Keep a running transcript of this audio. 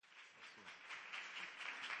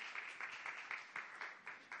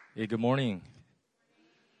Hey, good morning.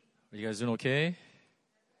 Are you guys doing okay?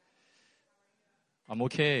 I'm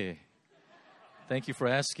okay. Thank you for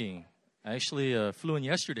asking. I actually flew in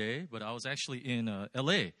yesterday, but I was actually in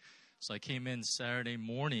LA. So I came in Saturday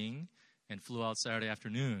morning and flew out Saturday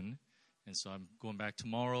afternoon. And so I'm going back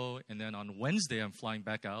tomorrow. And then on Wednesday, I'm flying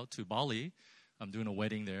back out to Bali. I'm doing a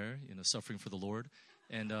wedding there, suffering for the Lord.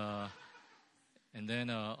 And then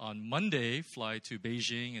on Monday, fly to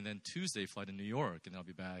Beijing, and then Tuesday, fly to New York, and I'll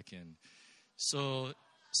be back. And so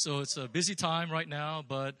it's a busy time right now,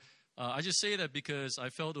 but I just say that because I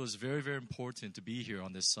felt it was very, very important to be here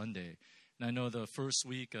on this Sunday. And I know the first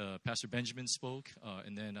week, Pastor Benjamin spoke,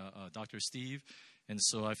 and then Dr. Steve. And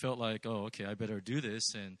so I felt like, oh, okay, I better do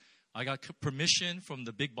this. And I got permission from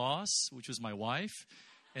the big boss, which was my wife.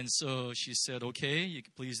 And so she said, okay, you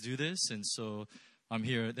can please do this. And so I'm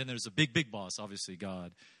here. Then there's a big boss, obviously,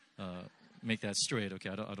 God. Make that straight, okay?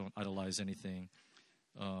 I don't idolize anything.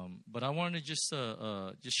 But I wanted to just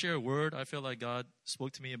share a word I feel like God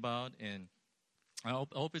spoke to me about, and I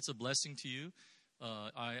hope it's a blessing to you.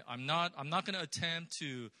 I'm not going to attempt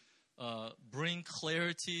to bring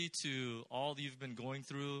clarity to all that you've been going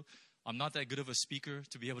through. I'm not that good of a speaker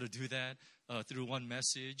to be able to do that through one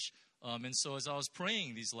message. And so as I was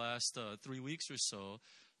praying these last 3 weeks or so,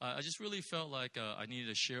 I just really felt like I needed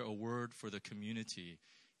to share a word for the community.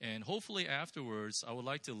 And hopefully afterwards, I would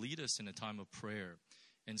like to lead us in a time of prayer.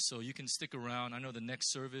 And so you can stick around. I know the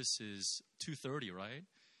next service is 2:30, right?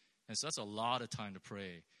 And so that's a lot of time to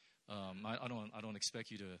pray. I don't expect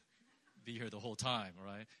you to be here the whole time,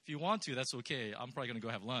 right? If you want to, that's okay. I'm probably going to go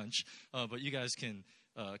have lunch. But you guys can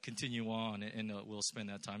continue on, and we'll spend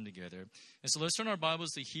that time together. And so let's turn our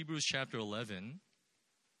Bibles to Hebrews chapter 11.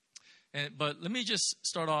 But let me just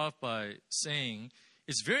start off by saying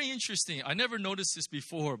it's very interesting. I never noticed this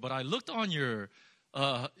before, but I looked on your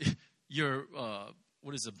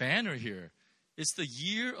what is the banner here? It's the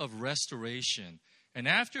year of restoration. And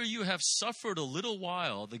after you have suffered a little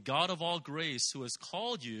while, the God of all grace, who has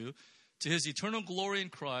called you to his eternal glory in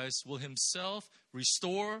Christ, will himself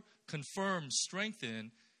restore, confirm,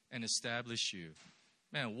 strengthen, and establish you.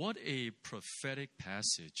 Man, what a prophetic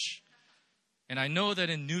passage. And I know that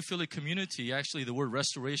in New Philly community, actually the word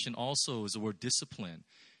restoration also is the word discipline.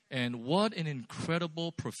 And what an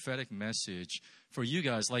incredible prophetic message for you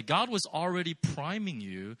guys. Like God was already priming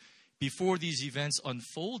you before these events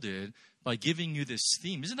unfolded by giving you this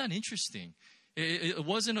theme. Isn't that interesting? It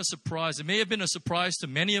wasn't a surprise. It may have been a surprise to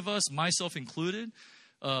many of us, myself included.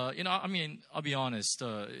 I'll be honest.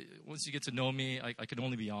 Once you get to know me, I can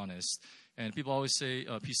only be honest. And people always say,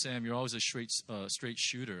 P. Sam, you're always a straight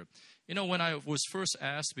shooter. When I was first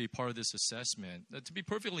asked to be part of this assessment, to be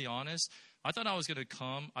perfectly honest, I thought I was going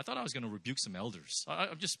to rebuke some elders.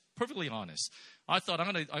 I'm just perfectly honest. I thought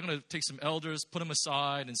I'm going to take some elders, put them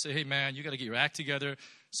aside, and say, hey, man, you got to get your act together,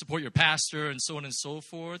 support your pastor, and so on and so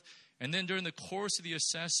forth. And then during the course of the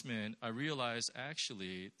assessment, I realized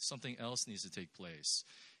actually something else needs to take place.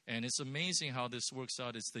 And it's amazing how this works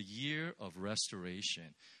out. It's the year of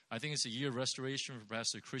restoration. I think it's a year of restoration for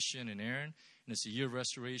Pastor Christian and Aaron, and it's a year of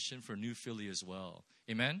restoration for New Philly as well.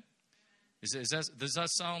 Amen? Does that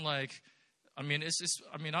sound like, I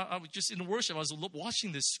was just in worship, I was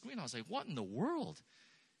watching this screen, I was like, what in the world?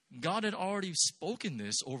 God had already spoken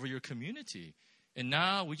this over your community. And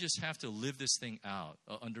now we just have to live this thing out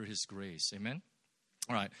under his grace. Amen?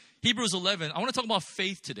 All right. Hebrews 11. I want to talk about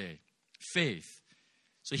faith today. Faith.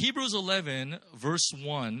 So Hebrews 11, verse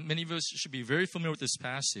 1. Many of us should be very familiar with this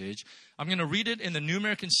passage. I'm going to read it in the New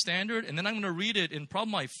American Standard, and then I'm going to read it in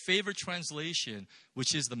probably my favorite translation,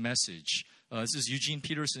 which is the Message. This is Eugene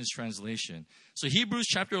Peterson's translation. So Hebrews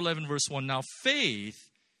chapter 11, verse 1. Now faith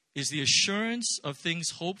is the assurance of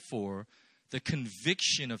things hoped for, the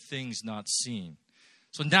conviction of things not seen.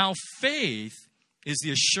 So now faith is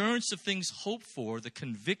the assurance of things hoped for, the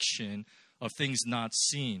conviction of things not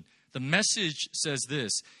seen. The Message says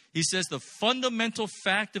this. He says the fundamental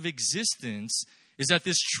fact of existence is that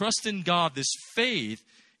this trust in God, this faith,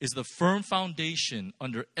 is the firm foundation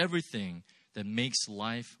under everything that makes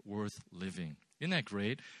life worth living. Isn't that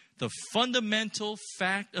great? The fundamental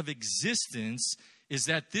fact of existence is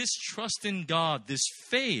that this trust in God, this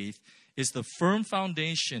faith, is the firm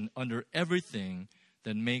foundation under everything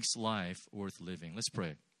that makes life worth living. Let's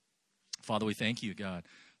pray. Father, we thank you, God.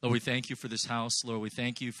 Lord, we thank you for this house. Lord, we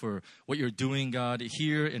thank you for what you're doing, God,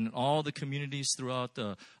 here in all the communities throughout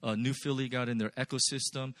New Philly, God, in their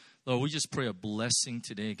ecosystem. Lord, we just pray a blessing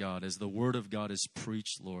today, God, as the word of God is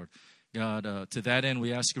preached, Lord. God, to that end,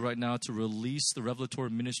 we ask you right now to release the revelatory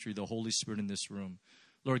ministry of the Holy Spirit in this room.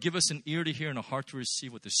 Lord, give us an ear to hear and a heart to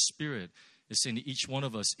receive what the Spirit is saying to each one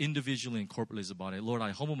of us individually and corporately as a body, Lord,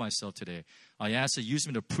 I humble myself today. I ask that you use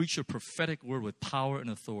me to preach your prophetic word with power and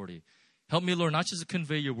authority. Help me, Lord, not just to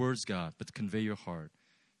convey your words, God, but to convey your heart.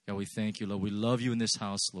 God, we thank you, Lord. We love you in this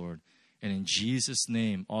house, Lord. And in Jesus'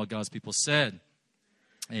 name, all God's people said,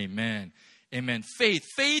 amen. Amen. Faith.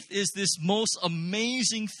 Faith is this most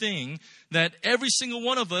amazing thing that every single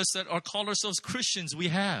one of us that are called ourselves Christians, we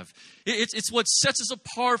have. It's what sets us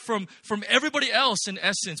apart from everybody else in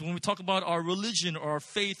essence when we talk about our religion or our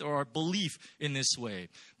faith or our belief in this way.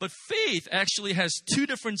 But faith actually has two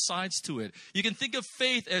different sides to it. You can think of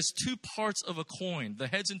faith as two parts of a coin, the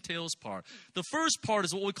heads and tails part. The first part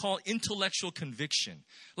is what we call intellectual conviction.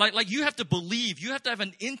 Like you have to believe, you have to have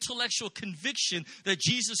an intellectual conviction that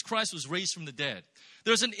Jesus Christ was raised from the dead.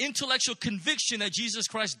 There's an intellectual conviction that Jesus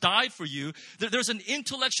Christ died for you. There's an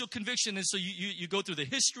intellectual conviction. And so you go through the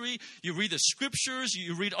history, you read the scriptures,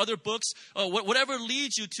 you read other books, whatever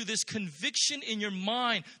leads you to this conviction in your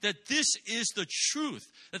mind that this is the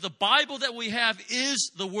truth, that the Bible that we have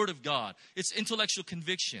is the Word of God. It's intellectual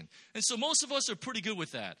conviction. And so most of us are pretty good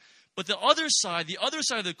with that. But the other side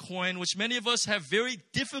of the coin, which many of us have very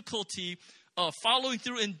difficulty following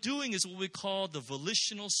through and doing, is what we call the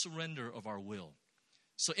volitional surrender of our will.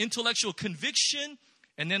 So intellectual conviction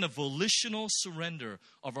and then a volitional surrender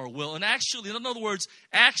of our will. And actually, in other words,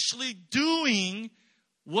 actually doing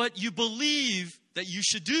what you believe that you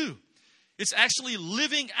should do. It's actually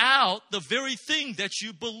living out the very thing that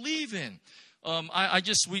you believe in.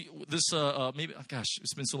 It's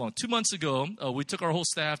been so long. 2 months ago, we took our whole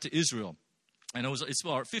staff to Israel. And it's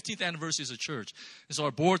our 15th anniversary as a church. And so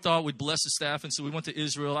our board thought we'd bless the staff. And so we went to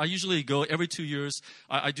Israel. I usually go every 2 years.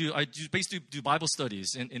 I basically do Bible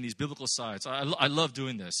studies in these biblical sites. I love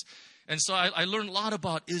doing this. And so I learned a lot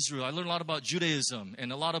about Israel. I learned a lot about Judaism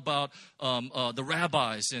and a lot about the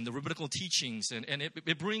rabbis and the rabbinical teachings. And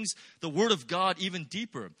it brings the Word of God even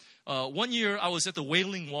deeper. 1 year I was at the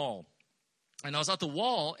Wailing Wall. And I was at the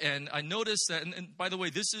wall, and I noticed that, and by the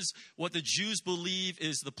way, this is what the Jews believe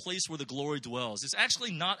is the place where the glory dwells. It's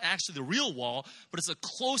actually not actually the real wall, but it's the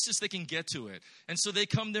closest they can get to it. And so they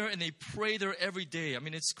come there, and they pray there every day. I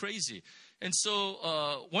mean, it's crazy. And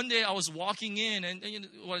so one day I was walking in, and you know,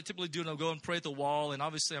 what I typically do is I'll go and pray at the wall, and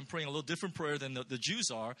obviously I'm praying a little different prayer than the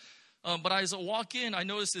Jews are. But as I walk in, I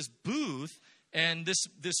noticed this booth, and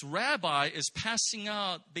this rabbi is passing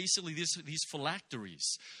out basically these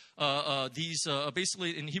phylacteries.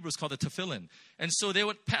 Basically in Hebrew it's called the tefillin. And so they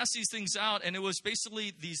would pass these things out, and it was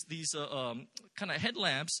basically these kind of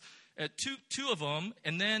headlamps, two of them,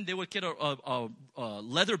 and then they would get a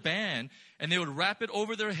leather band, and they would wrap it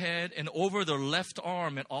over their head and over their left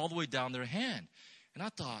arm and all the way down their hand. And I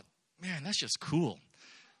thought, man, that's just cool.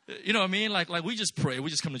 You know what I mean? Like we just pray. We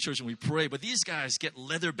just come to church and we pray. But these guys get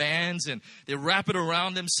leather bands and they wrap it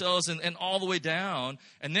around themselves and all the way down.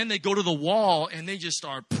 And then they go to the wall and they just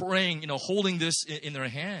start praying, holding this in their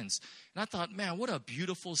hands. And I thought, man, what a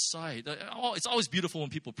beautiful sight. It's always beautiful when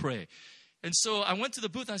people pray. And so I went to the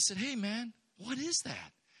booth and I said, hey, man, what is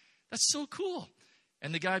that? That's so cool.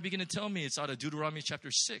 And the guy began to tell me it's out of Deuteronomy chapter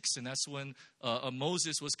 6. And that's when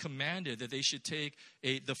Moses was commanded that they should take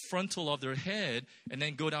the frontal of their head and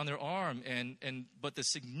then go down their arm. But the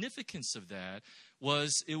significance of that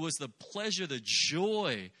was it was the pleasure, the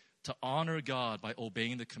joy to honor God by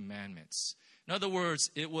obeying the commandments. In other words,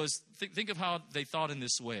 it was, think of how they thought in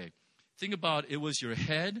this way. Think about it was your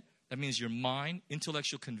head, that means your mind,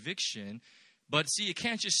 intellectual conviction. But see, it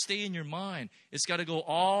can't just stay in your mind. It's got to go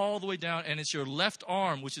all the way down, and it's your left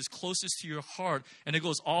arm, which is closest to your heart, and it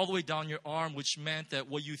goes all the way down your arm, which meant that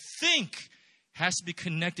what you think has to be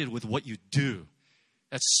connected with what you do.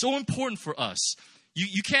 That's so important for us.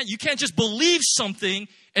 You can't just believe something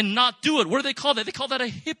and not do it. What do they call that? They call that a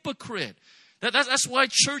hypocrite. That's why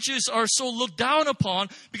churches are so looked down upon,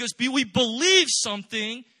 because we believe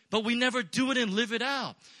something, but we never do it and live it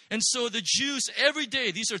out. And so the Jews every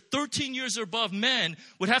day, these are 13 years or above men,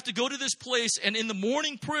 would have to go to this place, and in the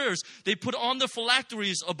morning prayers, they put on the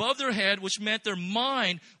phylacteries above their head, which meant their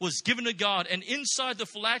mind was given to God. And inside the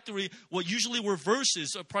phylactery, what usually were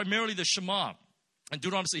verses, primarily the Shema. And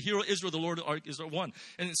Deuteronomy says, "Hear, O Israel, the Lord is our one,"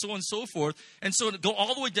 and so on and so forth. And so it would go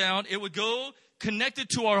all the way down. It would go connected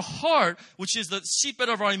to our heart, which is the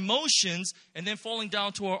seatbed of our emotions, and then falling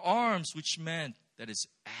down to our arms, which meant that it's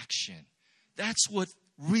action. That's what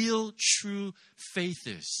real, true faith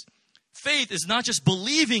is. Faith is not just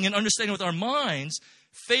believing and understanding with our minds.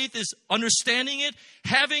 Faith is understanding it,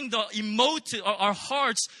 having the our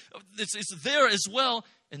hearts, it's there as well,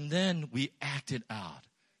 and then we act it out.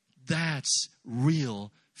 That's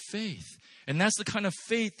real faith. And that's the kind of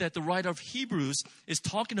faith that the writer of Hebrews is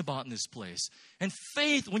talking about in this place. And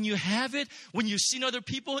faith, when you have it, when you've seen other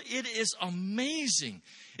people, it is amazing.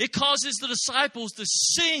 It causes the disciples to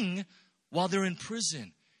sing while they're in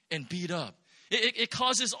prison and beat up. It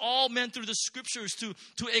causes all men through the scriptures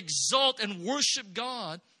to exalt and worship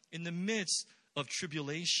God in the midst of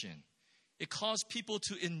tribulation. It caused people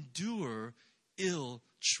to endure ill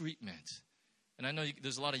treatment. And I know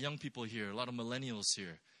there's a lot of young people here, a lot of millennials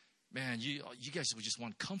here. Man, you guys would just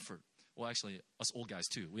want comfort. Well, actually, us old guys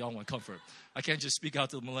too. We all want comfort. I can't just speak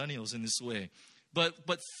out to the millennials in this way. But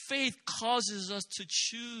faith causes us to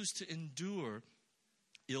choose to endure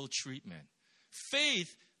ill treatment.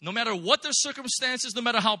 Faith, no matter what the circumstances, no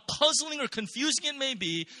matter how puzzling or confusing it may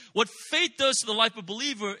be, what faith does to the life of a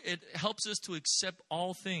believer, it helps us to accept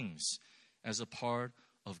all things as a part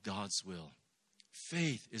of God's will.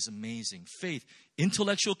 Faith is amazing. Faith,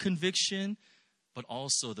 intellectual conviction, but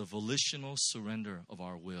also the volitional surrender of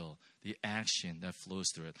our will, the action that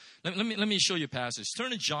flows through it. Let me show you a passage.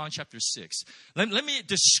 Turn to John chapter 6. Let me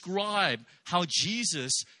describe how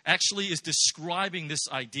Jesus actually is describing this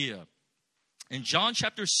idea. In John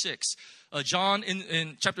chapter 6, John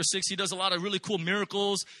in chapter 6, he does a lot of really cool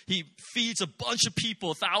miracles. He feeds a bunch of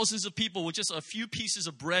people, thousands of people, with just a few pieces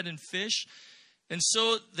of bread and fish. And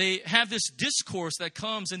so they have this discourse that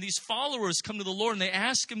comes, and these followers come to the Lord, and they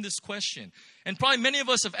ask him this question. And probably many of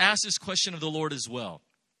us have asked this question of the Lord as well.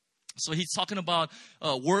 So he's talking about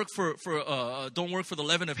don't work for the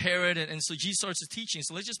leaven of Herod. And so Jesus starts his teaching.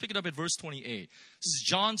 So let's just pick it up at verse 28. This is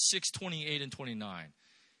John 6, 28 and 29.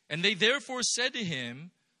 And they therefore said to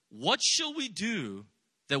him, "What shall we do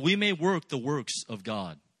that we may work the works of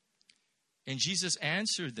God?" And Jesus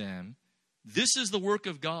answered them, "This is the work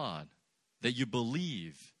of God, that you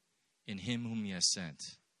believe in him whom he has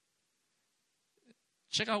sent."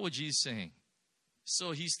 Check out what Jesus is saying.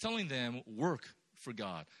 So he's telling them, work for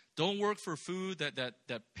God. Don't work for food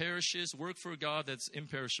that perishes. Work for God that's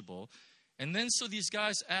imperishable. And then so these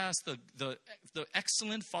guys ask the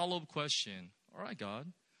excellent follow-up question. All right,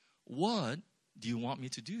 God, what do you want me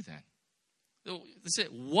to do then? They say,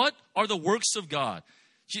 what are the works of God?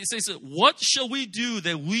 Jesus says, what shall we do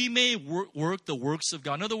that we may work the works of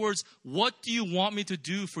God? In other words, what do you want me to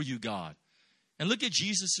do for you, God? And look at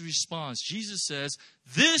Jesus' response. Jesus says,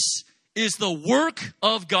 this is the work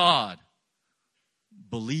of God.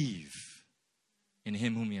 Believe in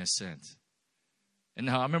him whom he has sent. And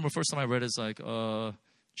now I remember the first time I read it, it's like,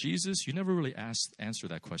 Jesus, you never really answered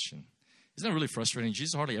that question. Isn't that really frustrating?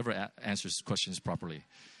 Jesus hardly ever answers questions properly,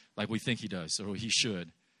 like we think he does, or he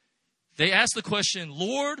should. They ask the question,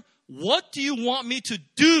 Lord, what do you want me to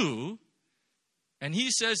do? And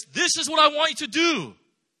he says, this is what I want you to do.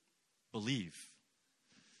 Believe.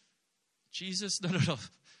 Jesus, no.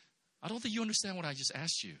 I don't think you understand what I just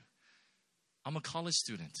asked you. I'm a college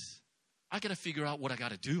student. I got to figure out what I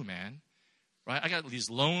got to do, man. Right? I got these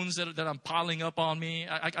loans that I'm piling up on me.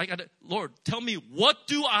 I got to, Lord, tell me, what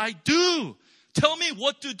do I do? Tell me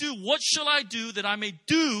what to do. What shall I do that I may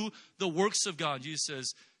do the works of God? Jesus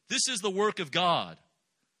says, this is the work of God.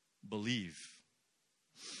 Believe.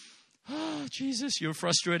 Oh, Jesus, you're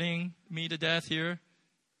frustrating me to death here.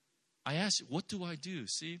 I ask you, what do I do?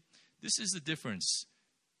 See, this is the difference.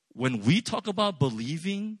 When we talk about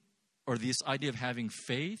believing or this idea of having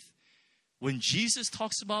faith, when Jesus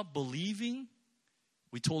talks about believing,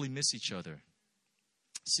 we totally miss each other.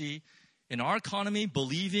 See, in our economy,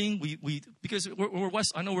 believing, we because we're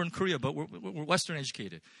West. I know we're in Korea, but we're Western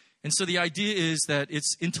educated. And so the idea is that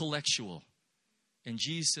it's intellectual. And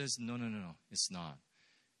Jesus says, no, it's not.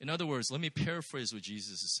 In other words, let me paraphrase what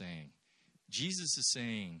Jesus is saying. Jesus is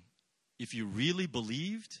saying, if you really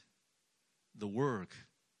believed, the work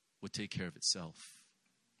would take care of itself.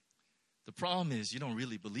 The problem is you don't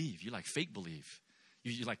really believe. You like fake believe.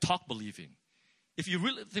 You like talk believing. If you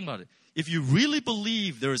really, think about it. If you really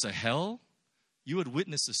believe there is a hell, you would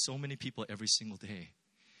witness to so many people every single day.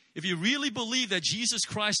 If you really believe that Jesus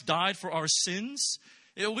Christ died for our sins,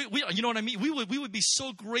 you know what I mean? We would be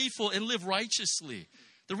so grateful and live righteously.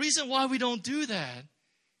 The reason why we don't do that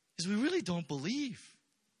is we really don't believe.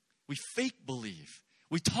 We fake believe.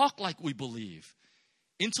 We talk like we believe.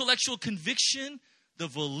 Intellectual conviction, the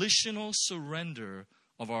volitional surrender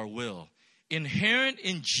of our will. Inherent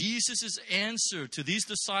in Jesus' answer to these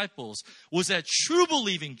disciples was that true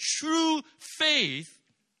believing, true faith,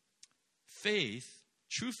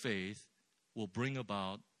 true faith will bring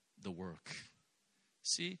about the work.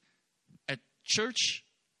 See, at church,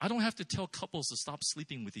 I don't have to tell couples to stop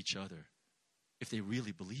sleeping with each other if they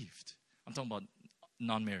really believed. I'm talking about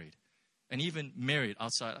non-married and even married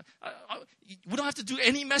outside. We don't have to do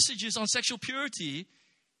any messages on sexual purity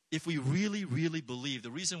if we really, really believe,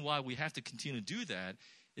 the reason why we have to continue to do that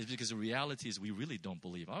is because the reality is we really don't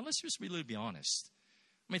believe. Let's just really be honest.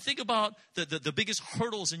 I mean, think about the biggest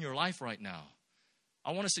hurdles in your life right now.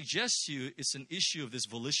 I want to suggest to you it's an issue of this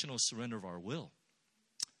volitional surrender of our will.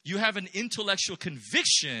 You have an intellectual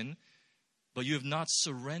conviction, but you have not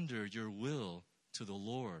surrendered your will to the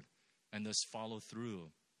Lord and thus follow through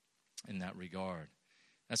in that regard.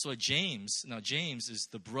 That's why James is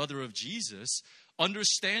the brother of Jesus.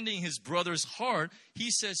 Understanding his brother's heart, he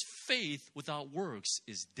says faith without works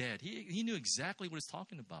is dead. He knew exactly what he's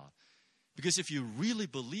talking about. Because if you really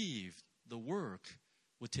believed, the work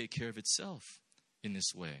would take care of itself in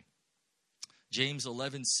this way. Hebrews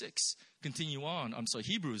 11:6, continue on.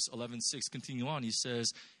 He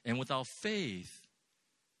says, and without faith,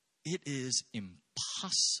 it is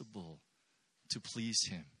impossible to please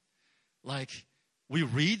him. Like, we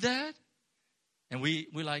read that, and we're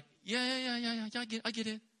like, yeah, I get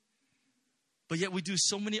it. But yet we do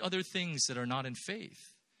so many other things that are not in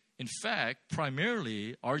faith. In fact,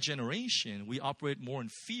 primarily, our generation, we operate more in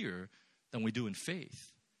fear than we do in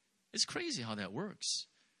faith. It's crazy how that works.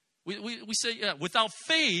 We say, yeah, without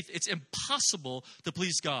faith, it's impossible to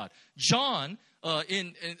please God. John,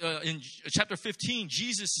 in chapter 15,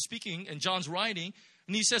 Jesus is speaking, and John's writing,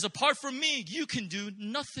 and he says, apart from me, you can do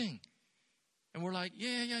nothing. And we're like,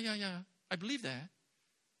 yeah, I believe that.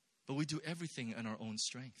 But we do everything in our own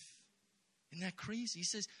strength. Isn't that crazy? He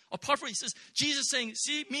says, Jesus saying,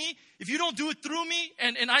 see me, if you don't do it through me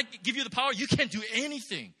and I give you the power, you can't do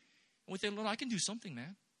anything. And we think, Lord, I can do something,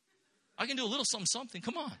 man. I can do a little something.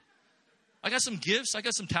 Come on. I got some gifts. I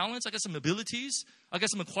got some talents. I got some abilities. I got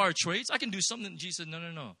some acquired traits. I can do something. Jesus said,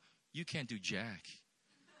 no. You can't do jack.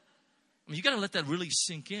 I mean, you got to let that really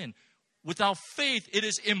sink in. Without faith, it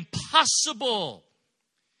is impossible.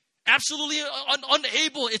 Absolutely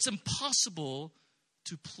unable. It's impossible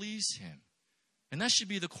to please him. And that should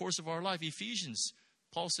be the course of our life. Ephesians,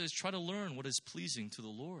 Paul says, try to learn what is pleasing to the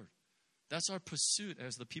Lord. That's our pursuit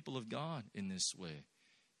as the people of God in this way.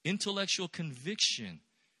 Intellectual conviction,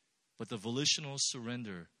 but the volitional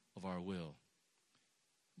surrender of our will.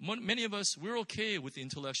 Many of us, we're okay with the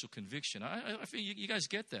intellectual conviction. I think you guys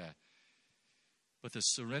get that. But the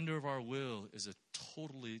surrender of our will is a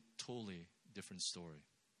totally different story.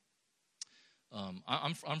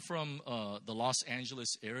 I'm from the Los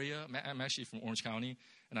Angeles area. I'm actually from Orange County,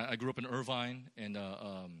 and I grew up in Irvine.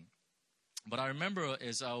 But I remember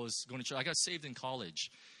as I was going to church, I got saved in college,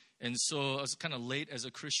 and so I was kind of late as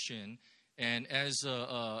a Christian. And as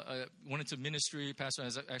I went into ministry, Pastor,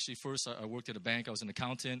 first I worked at a bank. I was an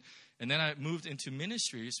accountant, and then I moved into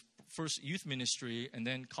ministries. First youth ministry, and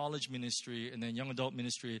then college ministry, and then young adult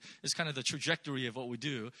ministry. It's kind of the trajectory of what we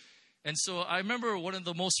do. And so I remember one of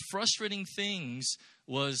the most frustrating things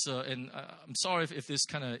was, and I'm sorry if this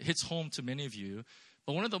kind of hits home to many of you,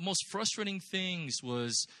 but one of the most frustrating things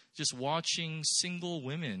was just watching single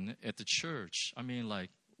women at the church. I mean, like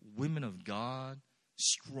women of God,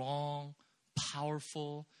 strong,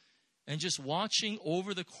 powerful, and just watching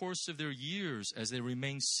over the course of their years as they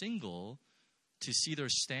remain single to see their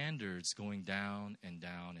standards going down and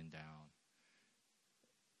down and down.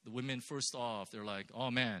 The women, first off, they're like, oh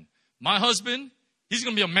man, my husband, he's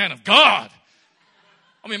going to be a man of God.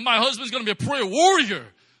 I mean, my husband's going to be a prayer warrior.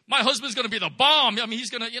 My husband's going to be the bomb. I mean, he's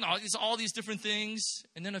going to, it's all these different things.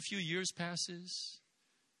 And then a few years passes.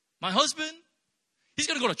 My husband, he's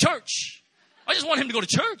going to go to church. I just want him to go to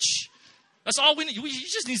church. That's all we need. He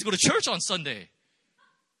just needs to go to church on Sunday.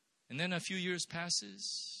 And then a few years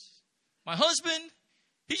passes. My husband,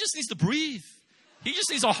 he just needs to breathe. He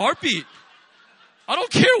just needs a heartbeat. I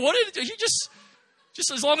don't care what it is. He just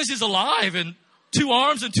as long as he's alive and 2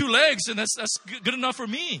 arms and 2 legs, and that's good enough for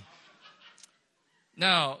me.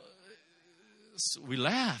 Now, we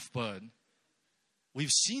laugh, but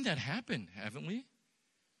we've seen that happen, haven't we?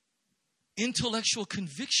 Intellectual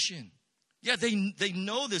conviction. Yeah, they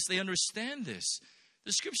know this. They understand this.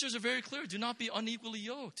 The scriptures are very clear. Do not be unequally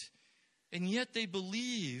yoked. And yet they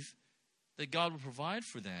believe that God will provide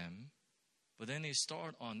for them, but then they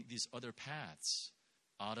start on these other paths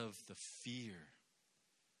out of the fear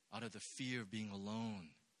of being alone,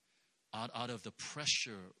 out of the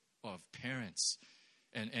pressure of parents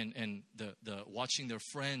and the watching their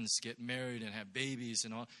friends get married and have babies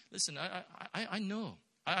and all. Listen, I know.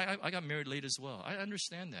 I got married late as well. I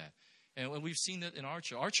understand that. And we've seen that in our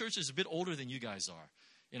church. Our church is a bit older than you guys are,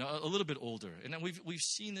 a little bit older. And then we've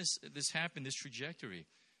seen this happen, this trajectory.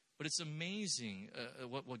 But it's amazing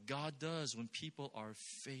what God does when people are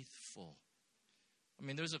faithful. I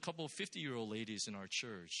mean, there's a couple of 50-year-old ladies in our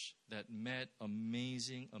church that met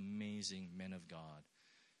amazing men of God.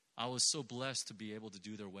 I was so blessed to be able to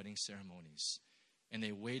do their wedding ceremonies. And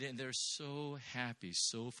they waited, and they're so happy,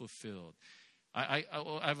 so fulfilled. I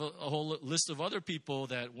have a whole list of other people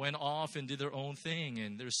that went off and did their own thing,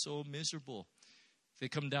 and they're so miserable. They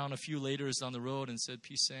come down a few later down the road and said,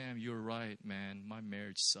 P. Sam, you're right, man. My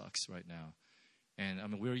marriage sucks right now. And I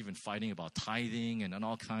mean, we're even fighting about tithing and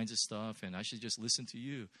all kinds of stuff, and I should just listen to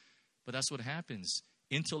you. But that's what happens.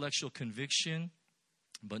 Intellectual conviction,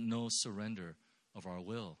 but no surrender of our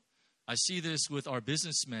will. I see this with our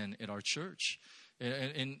businessmen at our church,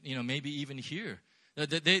 and maybe even here.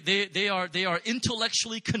 They are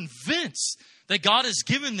intellectually convinced that God has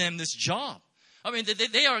given them this job. I mean,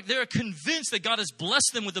 they're convinced that God has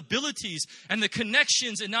blessed them with abilities and the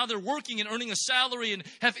connections, and now they're working and earning a salary and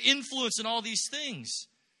have influence in all these things.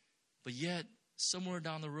 But yet, somewhere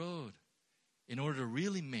down the road, in order to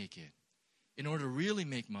really make it, in order to really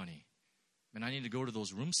make money, man, I need to go to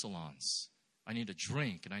those room salons. I need to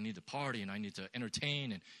drink, and I need to party, and I need to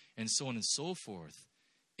entertain, and so on and so forth.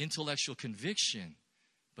 Intellectual conviction,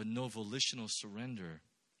 but no volitional surrender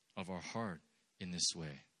of our heart in this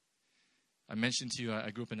way. I mentioned to you,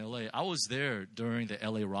 I grew up in L.A. I was there during the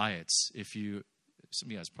L.A. riots. Some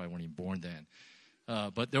of you guys probably weren't even born then.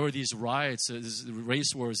 But there were these riots,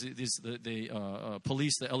 race wars. The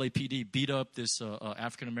police, the LAPD, beat up this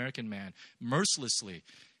African-American man mercilessly.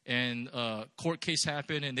 And court case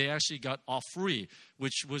happened, and they actually got off free,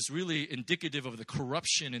 which was really indicative of the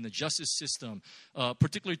corruption in the justice system,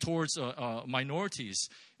 particularly towards minorities.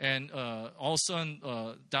 And all of a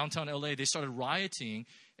sudden, downtown L.A., they started rioting.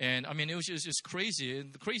 And, I mean, it was just crazy.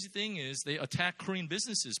 And the crazy thing is they attacked Korean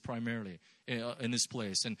businesses primarily in this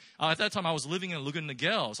place. And at that time, I was living in Laguna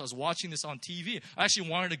Niguel, so I was watching this on TV. I actually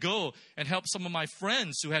wanted to go and help some of my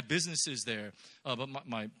friends who had businesses there. But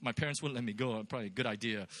my parents wouldn't let me go. Probably a good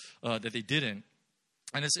idea that they didn't.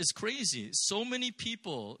 And it's crazy. So many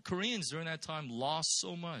people, Koreans during that time, lost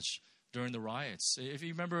so much during the riots. If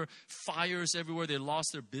you remember, fires everywhere, they lost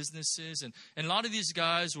their businesses. And a lot of these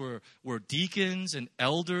guys were deacons and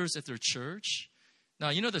elders at their church. Now,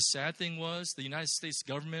 you know, the sad thing was the United States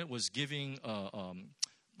government was giving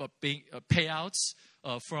payouts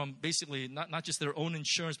from basically not just their own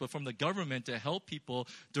insurance, but from the government to help people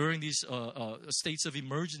during these states of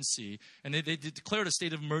emergency. And they declared a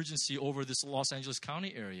state of emergency over this Los Angeles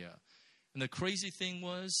County area. And the crazy thing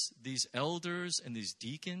was these elders and these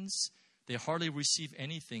deacons, they hardly received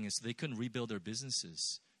anything, and so they couldn't rebuild their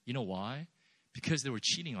businesses. You know why? Because they were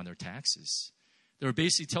cheating on their taxes. They were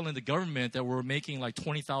basically telling the government that we're making like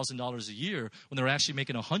 $20,000 a year when they were actually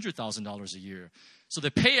making $100,000 a year. So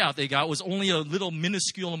the payout they got was only a little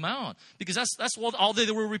minuscule amount because that's all they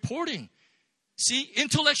were reporting. See,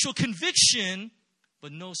 intellectual conviction,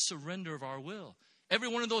 but no surrender of our will. Every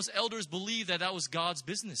one of those elders believed that was God's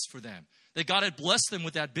business for them, that God had blessed them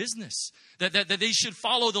with that business, that they should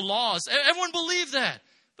follow the laws. Everyone believed that.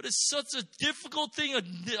 But it's such a difficult thing,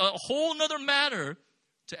 a whole other matter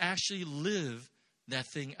to actually live that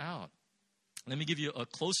thing out. Let me give you a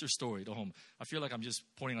closer story to home. I feel like I'm just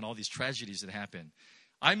pointing out all these tragedies that happened.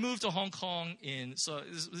 I moved to Hong Kong so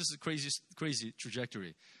this is a crazy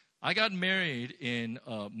trajectory. I got married in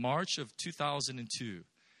March of 2002.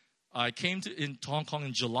 I came to Hong Kong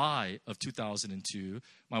in July of 2002.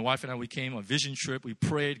 My wife and I, we came on a vision trip. We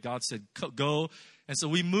prayed. God said, go. And so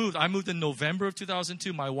we moved. I moved in November of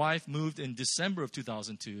 2002. My wife moved in December of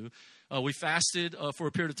 2002. We fasted for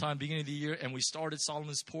a period of time, beginning of the year, and we started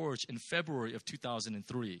Solomon's Porch in February of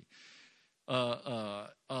 2003. About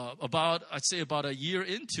a year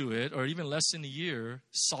into it, or even less than a year,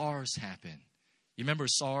 SARS happened. You remember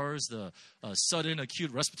SARS, the sudden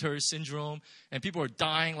acute respiratory syndrome, and people were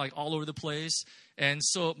dying like all over the place. And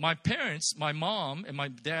so my parents, my mom and my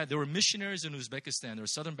dad, they were missionaries in Uzbekistan. They were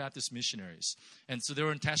Southern Baptist missionaries. And so they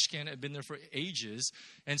were in Tashkent, had been there for ages.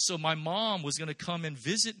 And so my mom was going to come and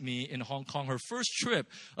visit me in Hong Kong, her first trip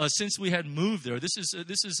since we had moved there. This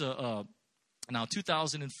is now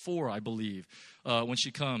 2004, I believe, when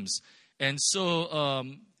she comes. And so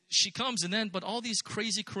she comes, but all these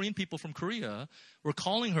crazy Korean people from Korea were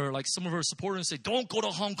calling her, like some of her supporters, and say, don't go to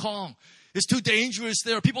Hong Kong. It's too dangerous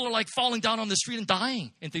there. People are like falling down on the street and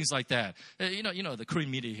dying and things like that. You know the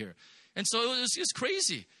Korean media here. And so it was just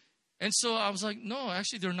crazy. And so I was like, no,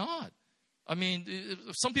 actually they're not. I mean,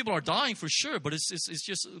 some people are dying for sure, but it's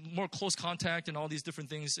just more close contact and all these different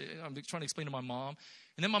things. I'm trying to explain to my mom.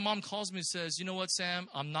 And then my mom calls me and says, you know what, Sam,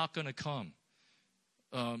 I'm not going to come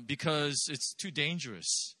because it's too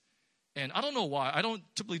dangerous. And I don't know why. I don't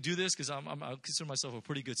typically do this because I consider myself a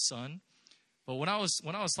pretty good son. But when I was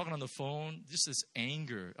talking on the phone, just this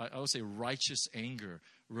anger, I would say righteous anger,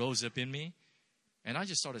 rose up in me. And I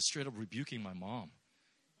just started straight up rebuking my mom.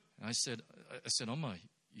 And I said, Oma,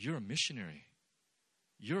 you're a missionary.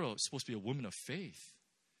 You're supposed to be a woman of faith.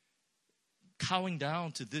 Cowing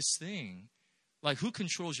down to this thing, like who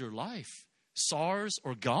controls your life? SARS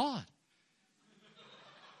or God?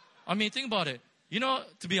 I mean, think about it.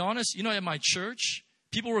 To be honest, at my church,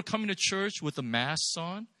 people were coming to church with the masks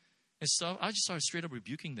on and stuff. I just started straight up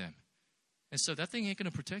rebuking them. And so that thing ain't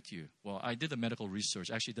going to protect you. Well, I did the medical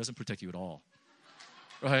research. Actually, it doesn't protect you at all.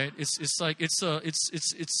 Right? It's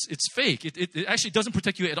fake. It actually doesn't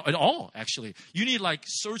protect you at all, actually. You need like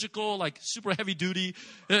surgical, like super heavy duty,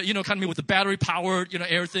 kind of with the battery powered,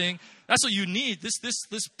 air thing. That's what you need.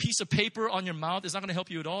 This piece of paper on your mouth is not going to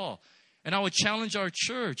help you at all. And I would challenge our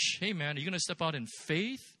church, hey man, are you going to step out in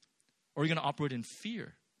faith or are you going to operate in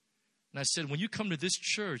fear? And I said, when you come to this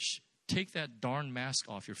church, take that darn mask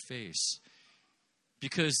off your face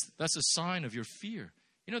because that's a sign of your fear.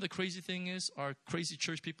 The crazy thing is, our crazy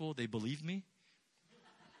church people, they believed me.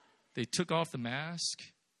 They took off the mask,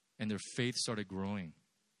 and their faith started growing.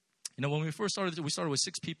 When we first started, we started with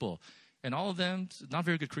 6 people, and all of them not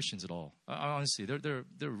very good Christians at all. Honestly, they're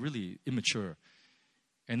really immature.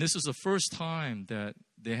 And this was the first time that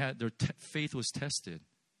they had their faith was tested.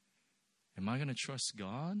 Am I going to trust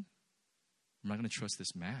God? Or am I going to trust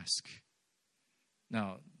this mask?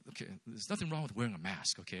 Now, okay, there's nothing wrong with wearing a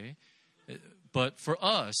mask, okay? But for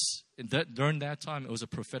us, during that time, it was a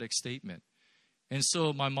prophetic statement. And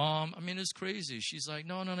so my mom, it's crazy. She's like,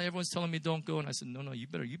 no, everyone's telling me don't go. And I said, no, you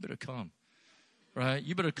better come, right?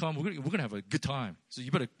 You better come. We're gonna have a good time. So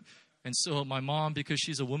you better. And so my mom, because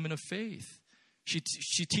she's a woman of faith, she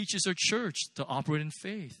teaches her church to operate in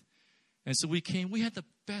faith. And so we came. We had the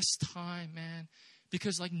best time, man,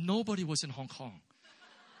 because like nobody was in Hong Kong.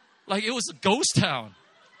 Like it was a ghost town.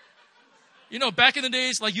 Back in the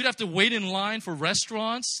days, like you'd have to wait in line for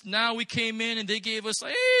restaurants. Now we came in and they gave us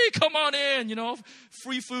like, hey, come on in,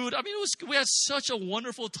 free food. We had such a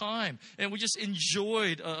wonderful time. And we just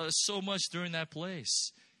enjoyed so much during that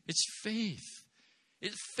place. It's faith.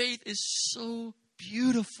 Faith is so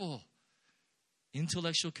beautiful.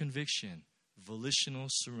 Intellectual conviction, volitional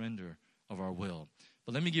surrender of our will.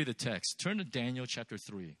 But let me give you the text. Turn to Daniel chapter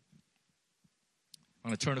 3. I'm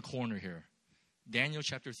going to turn a corner here. Daniel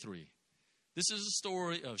chapter 3. This is a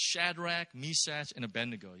story of Shadrach, Meshach, and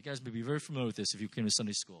Abednego. You guys may be very familiar with this if you came to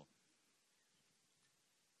Sunday school.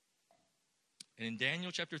 And in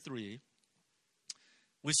Daniel chapter 3,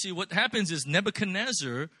 we see what happens is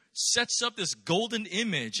Nebuchadnezzar sets up this golden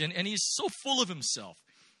image, and he's so full of himself.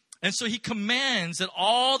 And so he commands that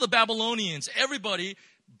all the Babylonians, everybody,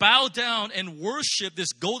 bow down and worship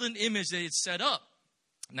this golden image that he had set up.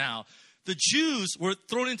 Now, the Jews were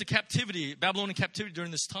thrown into captivity, Babylonian captivity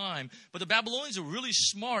during this time. But the Babylonians were really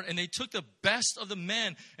smart, and they took the best of the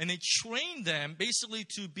men, and they trained them basically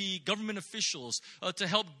to be government officials, to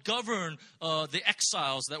help govern the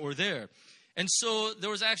exiles that were there. And so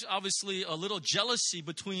there was actually obviously a little jealousy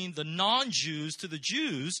between the non-Jews to the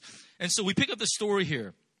Jews. And so we pick up the story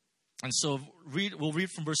here. And so we'll read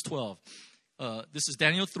from verse 12. This is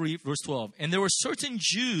Daniel 3, verse 12. And there were certain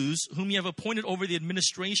Jews whom you have appointed over the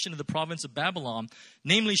administration of the province of Babylon,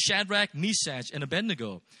 namely Shadrach, Meshach, and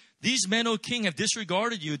Abednego. These men, O king, have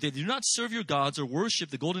disregarded you. They do not serve your gods or worship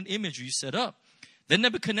the golden image you set up. Then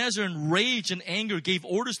Nebuchadnezzar, in rage and anger, gave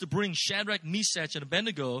orders to bring Shadrach, Meshach, and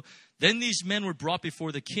Abednego. Then these men were brought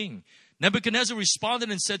before the king. Nebuchadnezzar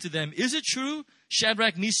responded and said to them, is it true,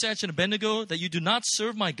 Shadrach, Meshach, and Abednego, that you do not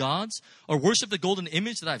serve my gods or worship the golden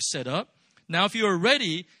image that I've set up? Now, if you are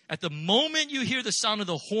ready, at the moment you hear the sound of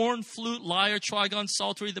the horn, flute, lyre, trigon,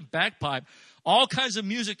 psaltery, the bagpipe, all kinds of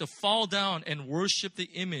music, to fall down and worship the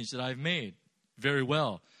image that I've made. Very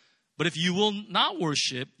well. But if you will not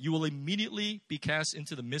worship, you will immediately be cast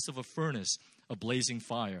into the midst of a furnace of blazing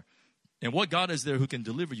fire. And what God is there who can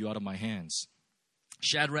deliver you out of my hands?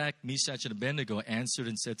 Shadrach, Meshach, and Abednego answered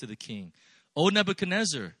and said to the king, O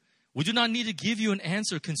Nebuchadnezzar, we do not need to give you an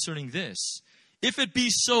answer concerning this. If it be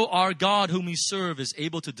so, our God whom we serve is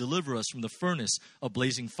able to deliver us from the furnace of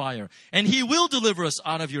blazing fire. And he will deliver us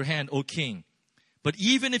out of your hand, O king. But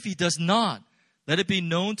even if he does not, let it be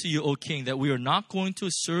known to you, O king, that we are not going to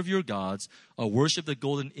serve your gods or worship the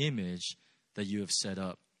golden image that you have set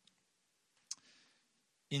up.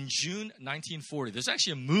 In June 1940, there's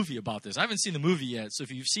actually a movie about this. I haven't seen the movie yet, so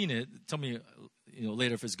if you've seen it, tell me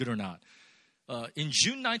later if it's good or not. In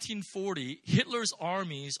June 1940, Hitler's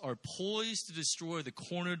armies are poised to destroy the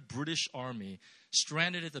cornered British army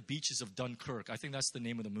stranded at the beaches of Dunkirk. I think that's the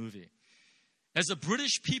name of the movie. As the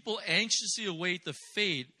British people anxiously await the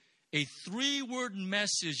fate, a 3-word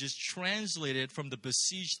message is translated from the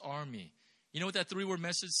besieged army. You know what that 3-word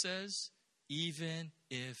message says? Even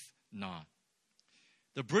if not.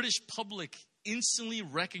 the British public instantly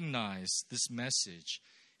recognized this message.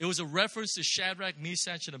 It was a reference to Shadrach,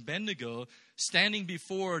 Meshach, and Abednego standing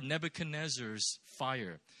before Nebuchadnezzar's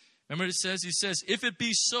fire. Remember it says, he says, if it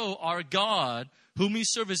be so, our God, whom we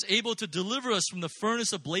serve, is able to deliver us from the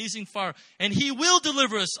furnace of blazing fire, and he will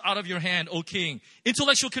deliver us out of your hand, O king.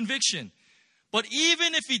 Intellectual conviction. But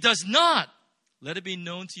even if he does not, let it be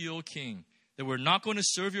known to you, O king, that we're not going to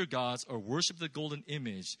serve your gods or worship the golden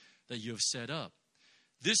image that you have set up.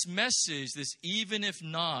 This message, this even if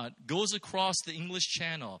not, goes across the English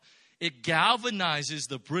Channel. It galvanizes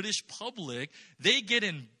the British public. They get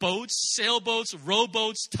in boats, sailboats,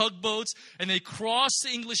 rowboats, tugboats, and they cross the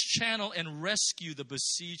English Channel and rescue the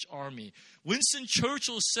besieged army. Winston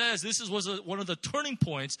Churchill says this was one of the turning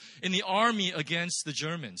points in the army against the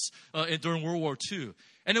Germans during World War II.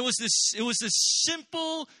 And it was this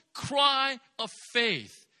simple cry of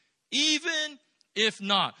faith, even if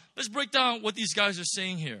not. Let's break down what these guys are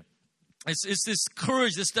saying here. It's this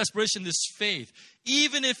courage, this desperation, this faith.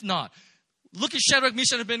 Even if not. Look at Shadrach,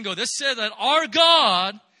 Meshach, and Abednego. They said that our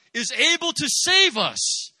God is able to save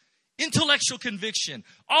us. Intellectual conviction.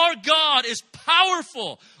 Our God is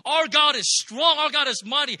powerful. Our God is strong. Our God is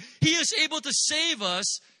mighty. He is able to save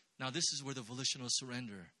us. Now this is where the volitional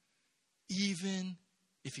surrender. Even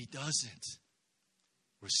if he doesn't,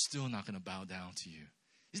 we're still not going to bow down to you.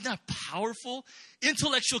 Isn't that powerful?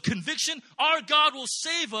 Intellectual conviction. Our God will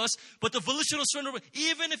save us, but the volitional surrender,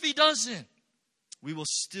 even if he doesn't, we will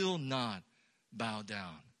still not bow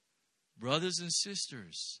down. Brothers and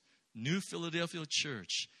sisters, New Philadelphia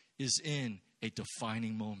Church is in a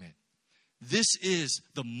defining moment. This is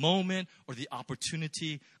the moment or the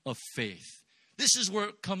opportunity of faith. This is where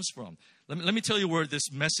it comes from. Let me tell you where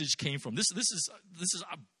this message came from. This is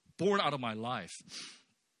born out of my life.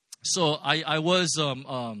 So I was a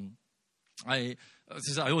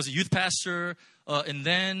youth pastor, and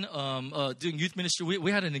then doing youth ministry.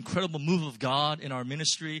 We had an incredible move of God in our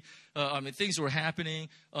ministry. Things were happening.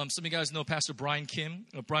 Some of you guys know Pastor Brian Kim.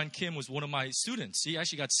 Brian Kim was one of my students. He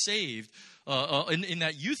actually got saved in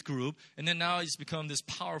that youth group, and then now he's become this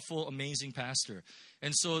powerful, amazing pastor.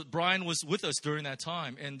 And so Brian was with us during that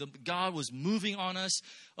time, and God was moving on us.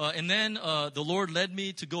 And then the Lord led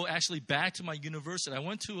me to go actually back to my university. I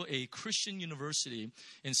went to a Christian university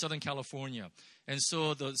in Southern California. And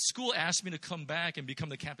so the school asked me to come back and become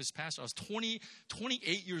the campus pastor. I was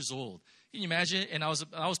 28 years old. Can you imagine? And I was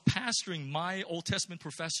pastoring my Old Testament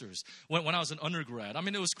professors when I was an undergrad. I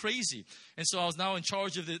mean, it was crazy. And so I was now in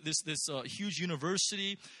charge of this huge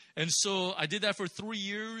university. And so I did that for 3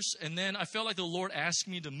 years. And then I felt like the Lord asked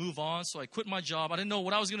me to move on. So I quit my job. I didn't know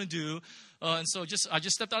what I was going to do. And so I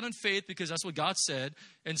just stepped out in faith because that's what God said.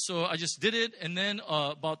 And so I just did it. And then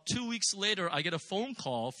about 2 weeks later, I get a phone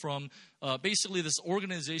call from basically this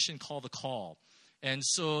organization called The Call. And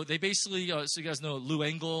so they basically, so you guys know Lou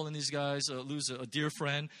Engle and these guys. Lou's a dear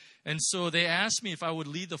friend. And so they asked me if I would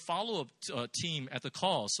lead the follow-up team at The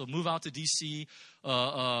Call. So move out to D.C.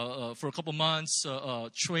 For a couple months,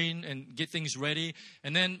 train and get things ready.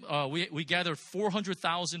 And then we gathered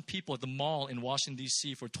 400,000 people at the mall in Washington,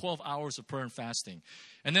 D.C. for 12 hours of prayer and fasting.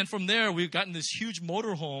 And then from there, we've gotten this huge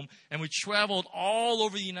motorhome, and we traveled all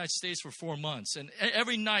over the United States for 4 months. And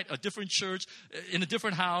every night, a different church, in a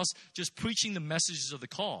different house, just preaching the messages of The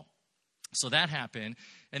Call. So that happened.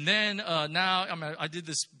 And then now I did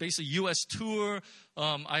this basically U.S. tour.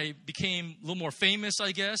 I became a little more famous,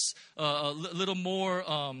 I guess, a little more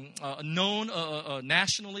known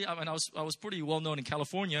nationally. I mean, I was pretty well known in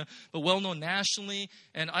California, but well known nationally.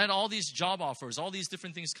 And I had all these job offers, all these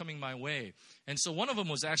different things coming my way. And so one of them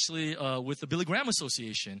was actually with the Billy Graham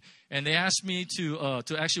Association, and they asked me to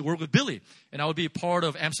actually work with Billy, and I would be a part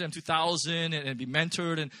of Amsterdam 2000 and be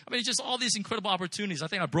mentored, and I mean just all these incredible opportunities. I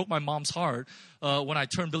think I broke my mom's heart when I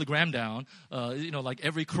turned Billy Graham down. Like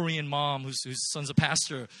every Korean mom whose son's a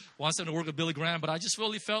pastor wants them to work with Billy Graham, but I just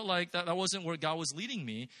really felt like that wasn't where God was leading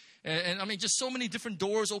me. And I mean, just so many different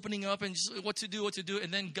doors opening up, and just what to do.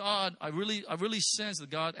 And then God, I really sensed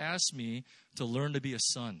that God asked me to learn to be a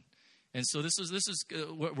son. And so this is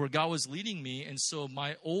where God was leading me. And so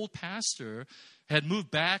my old pastor had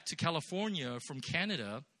moved back to California from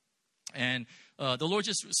Canada. And the Lord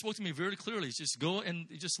just spoke to me very clearly. Just go and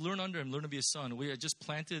just learn under him, learn to be a son. We had just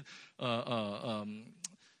planted,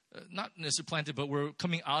 not necessarily planted, but we're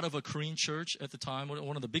coming out of a Korean church at the time,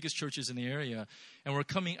 one of the biggest churches in the area. And we're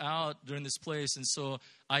coming out during this place. And so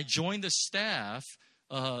I joined the staff,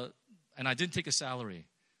 and I didn't take a salary.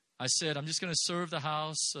 I said, I'm just going to serve the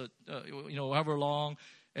house, however long.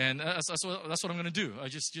 And that's what I'm going to do. I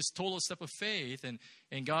just total step of faith, and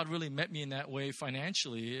God really met me in that way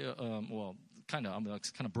financially. I'm kind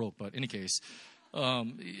of broke, but in any case,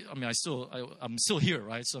 I'm still here,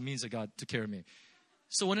 right? So it means that God took care of me.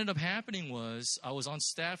 So what ended up happening was I was on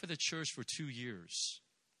staff at the church for 2 years.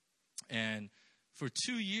 And for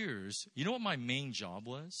 2 years, you know what my main job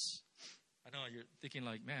was? I know you're thinking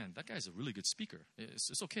like, man, that guy's a really good speaker.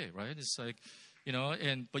 It's okay, right? It's like,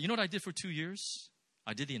 but you know what I did for 2 years?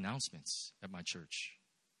 I did the announcements at my church.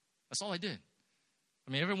 That's all I did.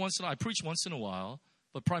 I mean, every once in a while, I preach once in a while,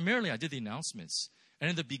 but primarily I did the announcements. And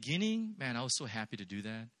in the beginning, man, I was so happy to do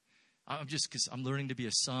that. Because I'm learning to be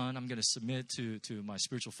a son. I'm going to submit to my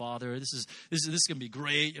spiritual father. This is going to be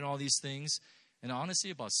great, all these things. And honestly,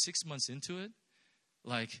 about 6 months into it,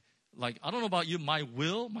 like I don't know about you, my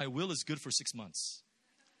will is good for 6 months,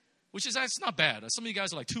 that's not bad. Some of you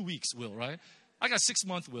guys are like 2 weeks will, right? I got 6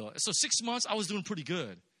 month will. So 6 months, I was doing pretty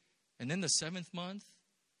good. And then the 7th month,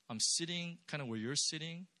 I'm sitting kind of where you're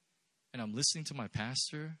sitting, and I'm listening to my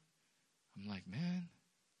pastor. I'm like, man,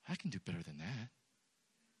 I can do better than that.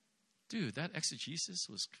 Dude, that exegesis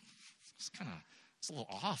was it's a little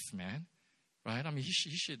off, man. Right? I mean, he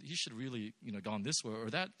should really, gone this way. Or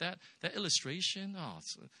that illustration,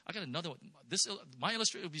 I got another one. My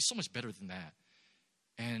illustration would be so much better than that.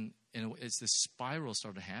 And it's this spiral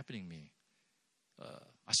started happening to me.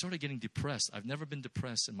 I started getting depressed. I've never been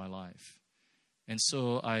depressed in my life. And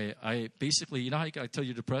so I basically, how I tell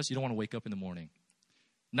you're depressed? You don't want to wake up in the morning.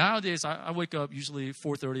 Nowadays, I wake up usually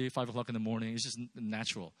 4:30, 5 o'clock in the morning. It's just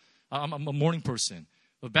natural. I'm a morning person.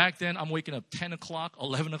 But back then, I'm waking up 10 o'clock,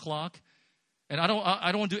 11 o'clock. And I don't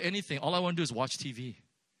want to do anything. All I want to do is watch TV.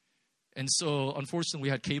 And so, unfortunately, we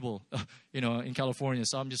had cable, in California.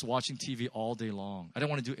 So I'm just watching TV all day long. I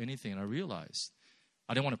didn't want to do anything. And I realized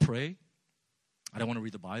I didn't want to pray. I didn't want to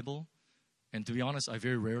read the Bible. And to be honest, I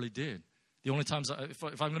very rarely did. The only times, if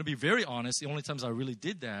I'm going to be very honest, the only times I really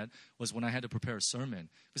did that was when I had to prepare a sermon.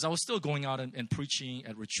 Because I was still going out and preaching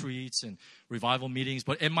at retreats and revival meetings.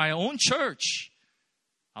 But in my own church,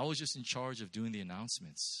 I was just in charge of doing the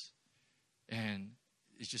announcements. And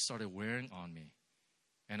it just started wearing on me.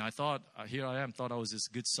 And I thought, here I am, thought I was this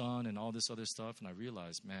good son and all this other stuff. And I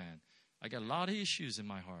realized, man, I got a lot of issues in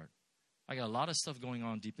my heart. I got a lot of stuff going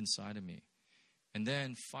on deep inside of me. And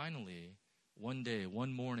then finally,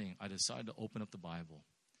 one morning, I decided to open up the Bible.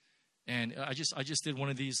 And I just did one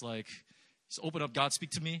of these, just open up, God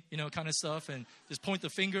speak to me, kind of stuff. And just point the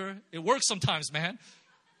finger. It works sometimes, man.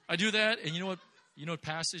 I do that. And you know what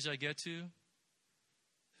passage I get to?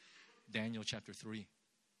 Daniel chapter 3.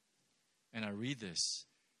 And I read this.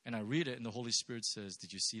 And I read it, and the Holy Spirit says,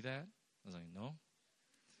 did you see that? I was like, no.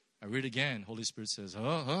 I read again. Holy Spirit says,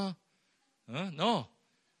 no.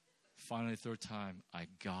 Finally, third time, I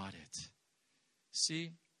got it. See,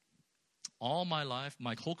 all my life,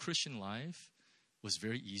 my whole Christian life was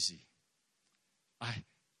very easy. I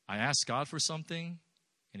asked God for something,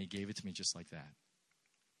 and He gave it to me just like that.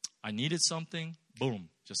 I needed something, boom,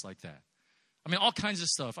 just like that. I mean, all kinds of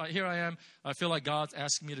stuff. Here I am. I feel like God's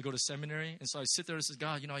asking me to go to seminary. And so I sit there and say,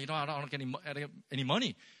 God, I don't get any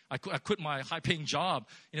money. I quit my high-paying job,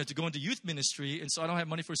 to go into youth ministry. And so I don't have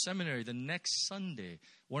money for seminary. The next Sunday,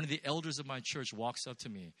 one of the elders of my church walks up to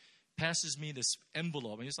me, passes me this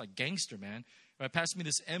envelope. I mean, it's like gangster, man. Right? Passes me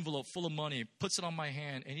this envelope full of money, puts it on my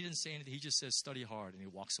hand, and he didn't say anything. He just says, study hard, and he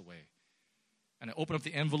walks away. And I open up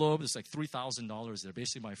the envelope. It's like $3,000 there,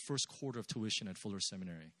 basically my first quarter of tuition at Fuller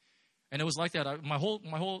Seminary. And it was like that. My whole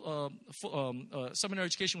seminary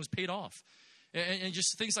education was paid off. And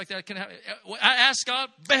just things like that can happen. I asked God,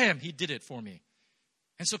 bam, He did it for me.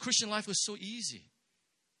 And so Christian life was so easy.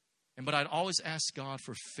 But I'd always ask God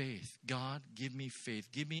for faith. God, give me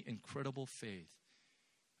faith. Give me incredible faith.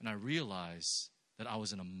 And I realized that I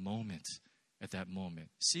was in a moment at that moment.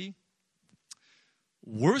 See,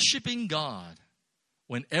 worshiping God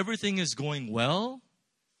when everything is going well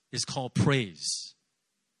is called praise.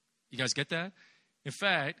 You guys get that? In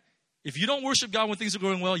fact, if you don't worship God when things are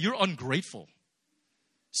going well, you're ungrateful.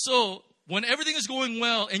 So when everything is going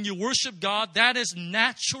well and you worship God, that is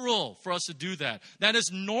natural for us to do that. That is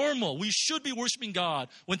normal. We should be worshiping God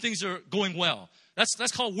when things are going well.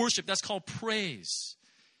 That's called worship. That's called praise.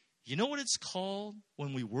 You know what it's called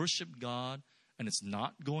when we worship God and it's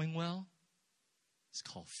not going well? It's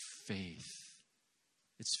called faith.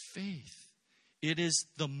 It's faith. It is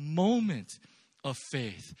the moment of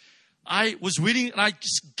faith. I was reading and I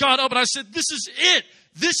just got up and I said, this is it.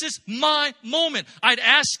 This is my moment. I'd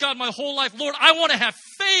asked God my whole life, Lord, I want to have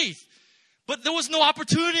faith. But there was no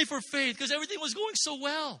opportunity for faith because everything was going so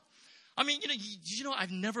well. I mean, I've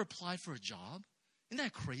never applied for a job. Isn't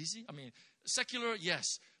that crazy? I mean, secular,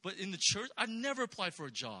 yes. But in the church, I've never applied for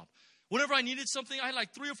a job. Whenever I needed something, I had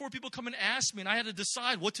like 3 or 4 people come and ask me and I had to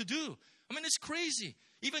decide what to do. I mean, it's crazy.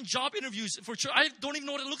 Even job interviews for church, I don't even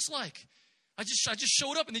know what it looks like. I just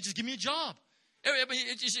showed up and they just give me a job. I mean,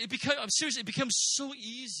 I'm serious, it becomes so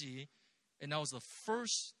easy. And that was the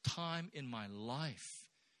first time in my life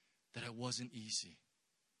that it wasn't easy.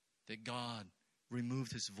 That God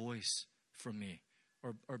removed his voice from me.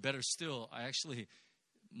 Or better still,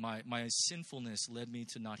 my sinfulness led me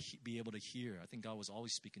to not be able to hear. I think God was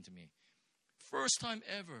always speaking to me. First time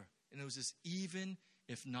ever. And it was this even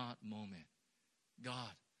if not moment.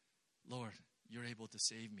 God, Lord, you're able to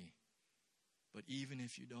save me. But even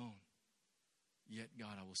if you don't, yet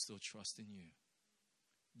God, I will still trust in you.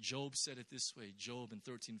 Job said it this way. Job in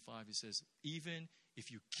 13:5, he says, even if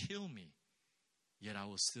you kill me, yet I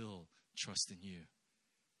will still trust in you.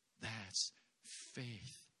 That's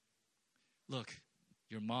faith. Look,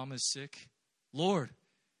 your mom is sick. Lord,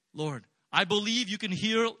 I believe you can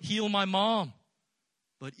heal my mom.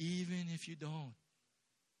 But even if you don't,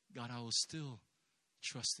 God, I will still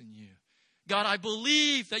trust in you. God, I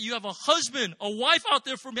believe that you have a husband, a wife out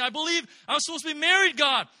there for me. I believe I'm supposed to be married,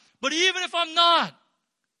 God. But even if I'm not,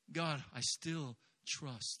 God, I still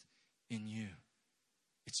trust in you.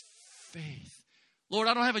 It's faith. Lord,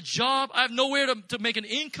 I don't have a job. I have nowhere to make an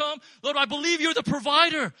income. Lord, I believe you're the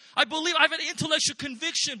provider. I believe I have an intellectual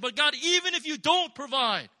conviction. But God, even if you don't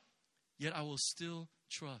provide, yet I will still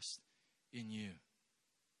trust in you.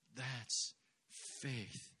 That's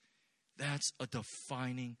faith. That's a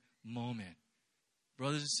defining moment.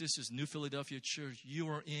 Brothers and sisters, New Philadelphia Church, you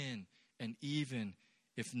are in an even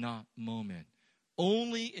if not moment.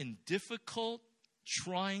 Only in difficult,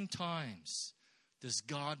 trying times does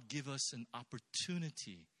God give us an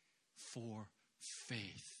opportunity for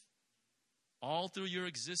faith. All through your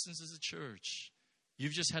existence as a church,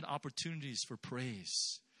 you've just had opportunities for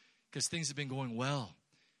praise because things have been going well.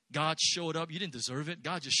 God showed up. You didn't deserve it.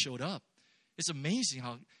 God just showed up. It's amazing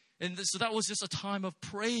how, so that was just a time of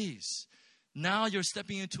praise. Now you're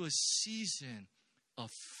stepping into a season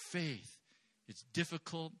of faith. It's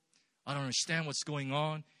difficult. I don't understand what's going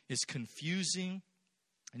on. It's confusing.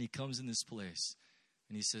 And he comes in this place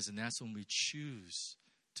and he says, and that's when we choose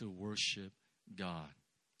to worship God.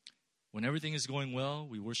 When everything is going well,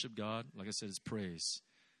 we worship God. Like I said, it's praise.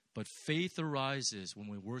 But faith arises when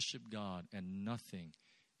we worship God and nothing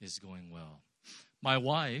is going well. My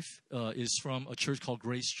wife is from a church called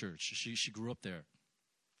Grace Church. She grew up there.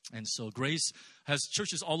 And so Grace has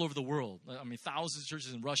churches all over the world. I mean, thousands of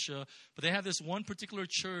churches in Russia. But they have this one particular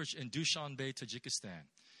church in Dushanbe, Tajikistan.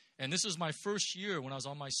 And this was my first year when I was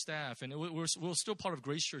on my staff. And we were still part of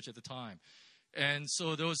Grace Church at the time. And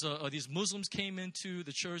so there was these Muslims came into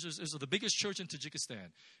the church. It was the biggest church in Tajikistan.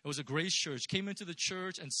 It was a Grace Church. Came into the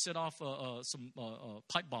church and set off some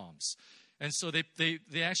pipe bombs. And so they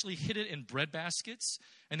actually hid it in bread baskets.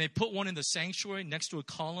 And they put one in the sanctuary next to a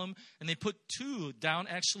column. And they put two down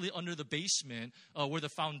actually under the basement where the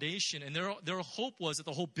foundation. And their hope was that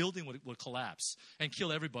the whole building would collapse and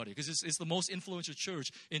kill everybody. Because it's the most influential church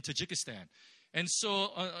in Tajikistan. And so,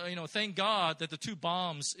 thank God that the two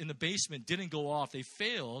bombs in the basement didn't go off. They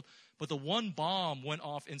failed. But the one bomb went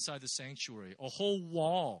off inside the sanctuary. A whole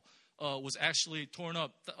wall was actually torn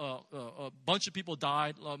up. A bunch of people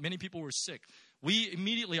died. Many people were sick. We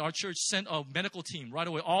immediately, our church sent a medical team right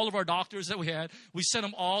away. All of our doctors that we had, we sent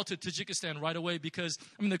them all to Tajikistan right away because,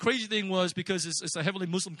 the crazy thing was because it's a heavily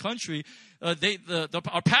Muslim country,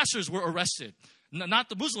 our pastors were arrested. Not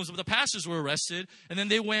the Muslims, but the pastors were arrested. And then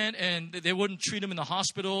they went and they wouldn't treat them in the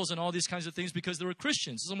hospitals and all these kinds of things because they were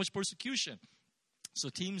Christians. So much persecution. So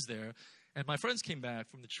teams there. And my friends came back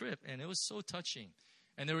from the trip and it was so touching.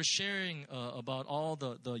 And they were sharing about all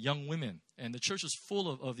the young women. And the church was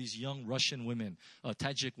full of these young Russian women,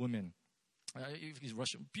 Tajik women. These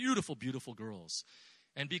Russian, beautiful, beautiful girls.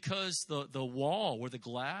 And because the wall where the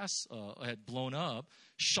glass had blown up,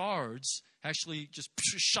 shards actually just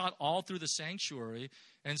shot all through the sanctuary.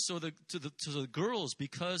 And so to the girls,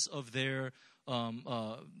 because of their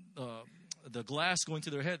the glass going to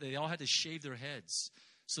their head, they all had to shave their heads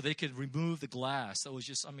so they could remove the glass. That was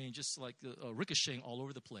just like ricocheting all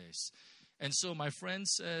over the place. And so my friend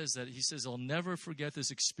says I'll never forget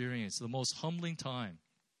this experience, the most humbling time.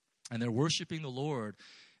 And they're worshiping the Lord.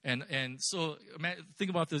 And so think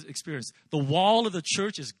about this experience. The wall of the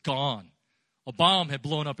church is gone. A bomb had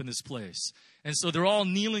blown up in this place. And so they're all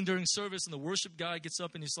kneeling during service, and the worship guy gets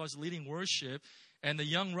up and he starts leading worship. And the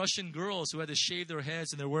young Russian girls who had to shave their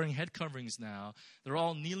heads, and they're wearing head coverings now, they're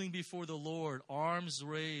all kneeling before the Lord, arms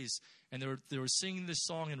raised, and they were singing this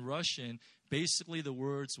song in Russian. Basically, the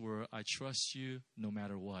words were, "I trust you no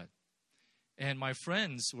matter what." And my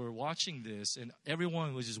friends were watching this, and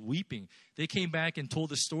everyone was just weeping. They came back and told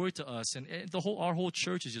the story to us, and our whole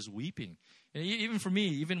church is just weeping. And even for me,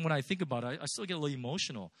 even when I think about it, I still get a little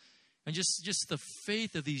emotional. And just the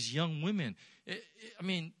faith of these young women.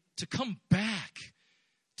 To come back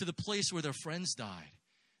to the place where their friends died.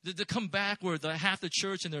 To come back where half the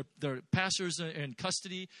church and their pastors are in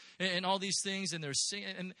custody and all these things, and they're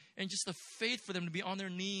singing, and just the faith for them to be on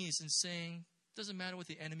their knees and saying, it doesn't matter what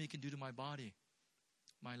the enemy can do to my body.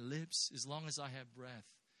 My lips, as long as I have breath,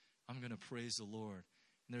 I'm going to praise the Lord.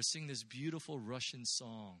 And they're singing this beautiful Russian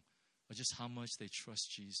song of just how much they trust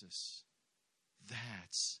Jesus.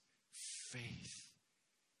 That's faith.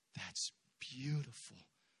 That's beautiful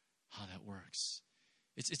how that works.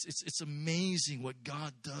 It's amazing what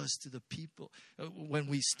God does to the people when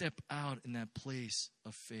we step out in that place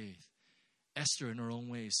of faith. Esther, in her own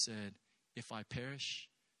way, said, if I perish,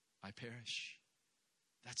 I perish.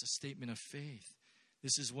 That's a statement of faith.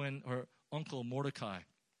 This is when her uncle Mordecai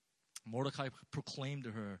proclaimed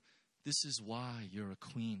to her, this is why you're a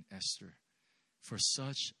queen, Esther, for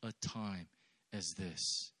such a time as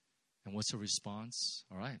this. And what's her response?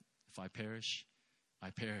 All right, if I perish,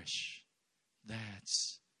 I perish.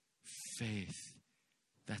 That's faith.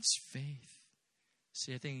 That's faith.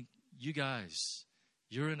 See, I think you guys,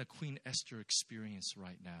 you're in a Queen Esther experience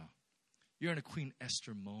right now. You're in a Queen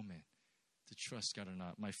Esther moment to trust God or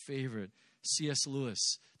not. My favorite, C.S.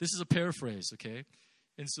 Lewis. This is a paraphrase, okay?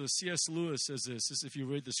 And so C.S. Lewis says this is if you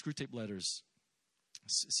read the Screwtape Letters.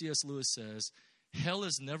 C.S. Lewis says, hell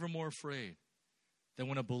is never more afraid than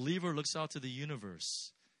when a believer looks out to the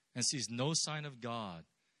universe and sees no sign of God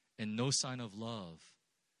and no sign of love,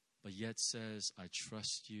 but yet says, I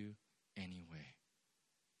trust you anyway.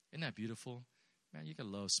 Isn't that beautiful? Man, you gotta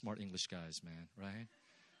love smart English guys, man, right?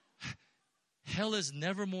 Hell is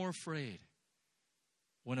never more afraid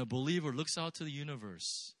when a believer looks out to the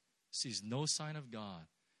universe, sees no sign of God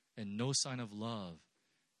and no sign of love,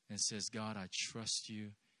 and says, God, I trust you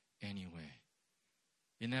anyway.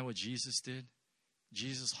 Isn't that what Jesus did?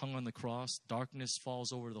 Jesus hung on the cross. Darkness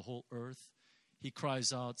falls over the whole earth. He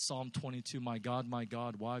cries out, Psalm 22, my God,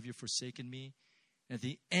 why have you forsaken me? At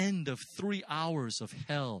the end of 3 hours of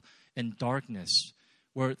hell and darkness,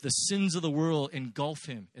 where the sins of the world engulf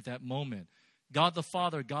him at that moment, God the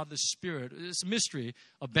Father, God the Spirit, it's a mystery,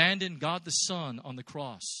 abandoned God the Son on the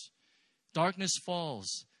cross. Darkness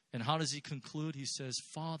falls, and how does he conclude? He says,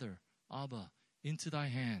 Father, Abba, into thy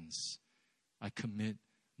hands I commit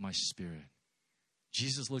my spirit.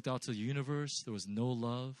 Jesus looked out to the universe. There was no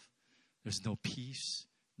love. There's no peace,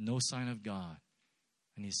 no sign of God.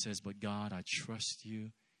 And he says, but God, I trust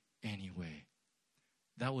you anyway.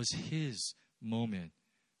 That was his moment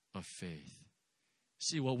of faith.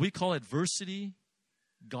 See, what we call adversity,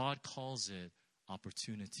 God calls it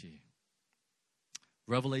opportunity.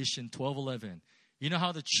 Revelation 12:11. You know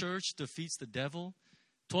how the church defeats the devil?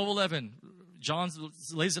 12:11, John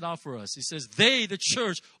lays it out for us. He says, they, the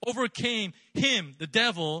church, overcame him, the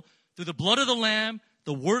devil, through the blood of the Lamb,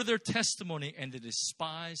 the word of their testimony, and they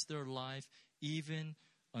despised their life even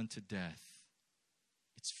unto death.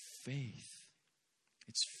 It's faith.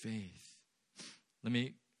 It's faith. Let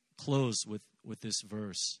me close with this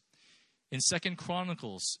verse. In 2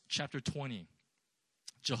 Chronicles chapter 20,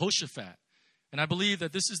 Jehoshaphat, and I believe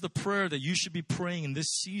that this is the prayer that you should be praying in this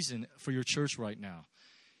season for your church right now.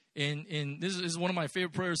 This is one of my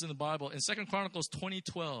favorite prayers in the Bible. In 2 Chronicles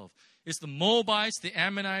 20:12, it's the Moabites, the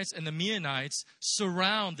Ammonites, and the Meunites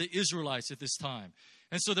surround the Israelites at this time.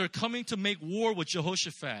 And so they're coming to make war with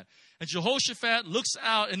Jehoshaphat. And Jehoshaphat looks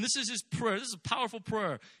out, and this is his prayer. This is a powerful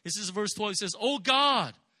prayer. This is verse 12. He says, oh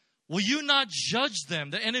God, will you not judge them,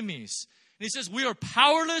 the enemies? And he says, we are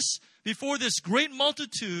powerless before this great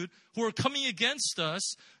multitude who are coming against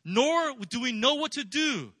us, nor do we know what to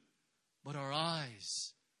do, but our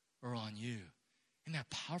eyes are on you. Isn't that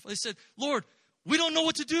powerful? They said, Lord, we don't know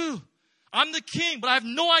what to do. I'm the king, but I have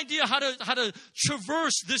no idea how to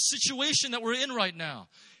traverse this situation that we're in right now.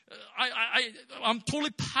 I'm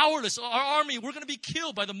totally powerless. Our army, we're going to be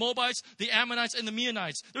killed by the Moabites, the Ammonites, and the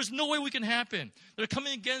Meunites. There's no way we can happen. They're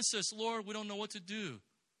coming against us. Lord, we don't know what to do.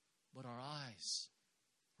 But our eyes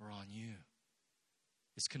are on you.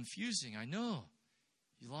 It's confusing, I know.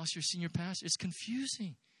 You lost your senior pastor. It's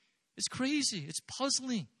confusing. It's crazy. It's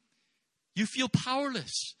puzzling. You feel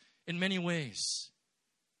powerless in many ways.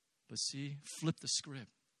 But see, flip the script.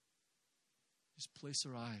 Just place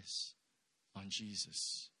our eyes on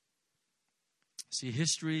Jesus. See,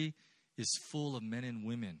 history is full of men and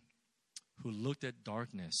women who looked at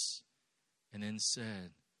darkness and then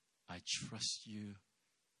said, I trust you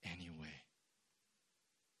anyway.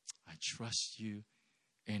 I trust you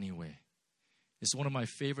anyway. It's one of my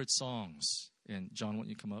favorite songs. And John, why don't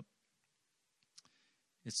you come up?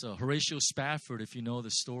 It's Horatio Spafford, if you know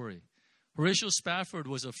the story. Horatio Spafford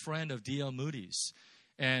was a friend of D.L. Moody's.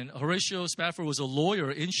 And Horatio Spafford was a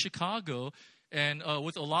lawyer in Chicago, and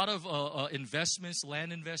with a lot of investments,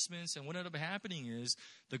 land investments. And what ended up happening is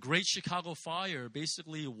the Great Chicago Fire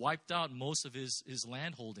basically wiped out most of his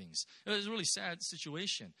land holdings. It was a really sad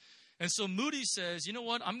situation. And so Moody says, you know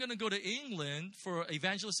what, I'm going to go to England for an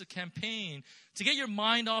evangelistic campaign to get your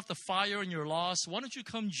mind off the fire and your loss. Why don't you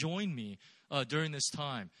come join me during this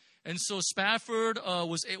time? And so Spafford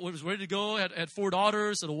was ready to go, had 4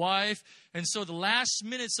 daughters and a wife. And so the last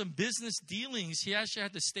minute, some business dealings, he actually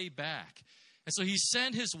had to stay back. And so he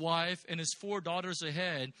sent his wife and his 4 daughters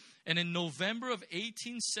ahead. And in November of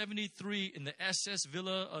 1873, in the SS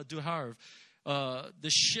Villa du Havre, the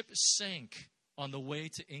ship sank on the way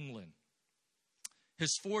to England.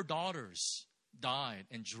 His 4 daughters died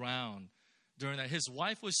and drowned during that. His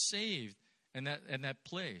wife was saved in that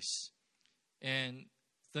place. And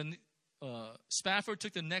then Spafford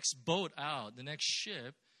took the next boat out, the next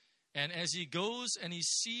ship, and as he goes and he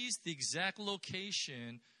sees the exact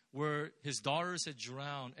location where his daughters had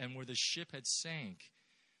drowned and where the ship had sank,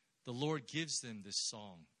 the Lord gives them this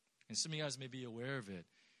song. And some of you guys may be aware of it.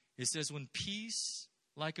 It says, when peace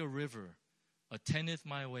like a river attendeth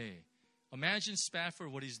my way. Imagine Spafford,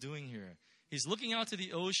 what he's doing here. He's looking out to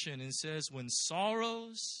the ocean and says, when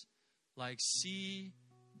sorrows like sea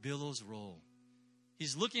billows roll.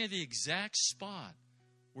 He's looking at the exact spot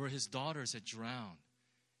where his daughters had drowned.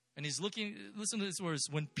 And he's looking, listen to these words,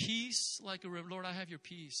 when peace like a river, Lord, I have your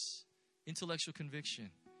peace, intellectual conviction.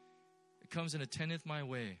 It comes and attendeth my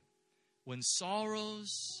way. When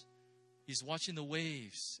sorrows, he's watching the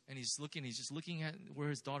waves, and he's just looking at where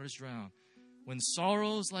his daughters drowned. When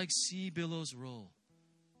sorrows like sea billows roll,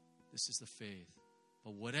 this is the faith.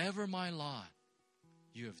 But whatever my lot,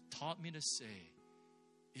 you have taught me to say,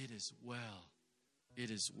 it is well.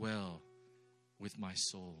 It is well with my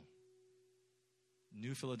soul.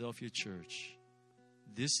 New Philadelphia Church,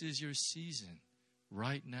 this is your season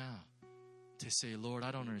right now to say, Lord,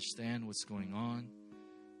 I don't understand what's going on.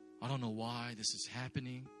 I don't know why this is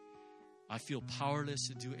happening. I feel powerless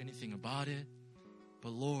to do anything about it.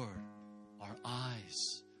 But Lord, our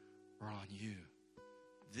eyes are on you.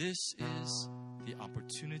 This is the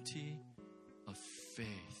opportunity of faith.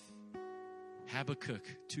 Habakkuk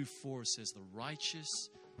 2:4 says, the righteous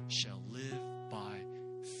shall live by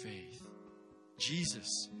faith.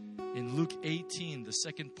 Jesus, in Luke 18, the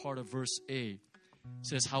second part of verse 8,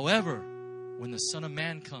 says, however, when the Son of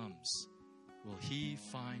Man comes, will he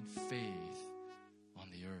find faith on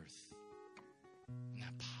the earth? Isn't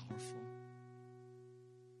that powerful?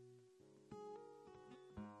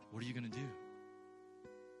 What are you going to do?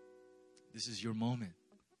 This is your moment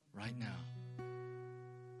right now.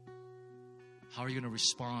 How are you going to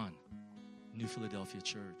respond, New Philadelphia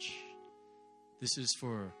Church? This is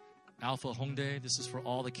for Alpha Hongdae. This is for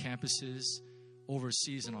all the campuses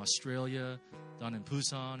overseas in Australia, down in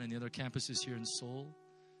Busan, and the other campuses here in Seoul.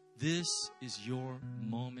 This is your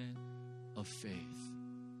moment of faith.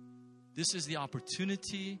 This is the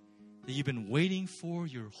opportunity that you've been waiting for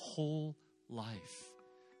your whole life.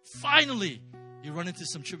 Finally, you run into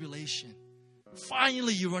some tribulation.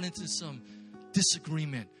 Finally, you run into some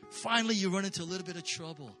disagreement. Finally, you run into a little bit of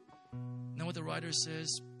trouble. Now what the writer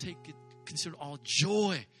says, consider all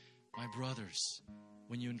joy, my brothers,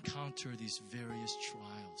 when you encounter these various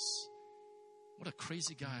trials. What a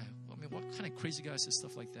crazy guy. I mean, what kind of crazy guy says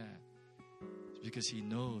stuff like that? It's because he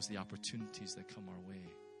knows the opportunities that come our way.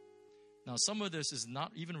 Now, some of this is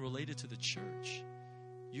not even related to the church.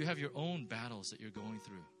 You have your own battles that you're going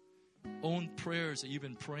through, own prayers that you've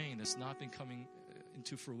been praying that's not been coming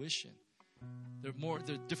into fruition. There are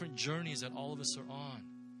different journeys that all of us are on.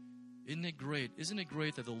 Isn't it great? Isn't it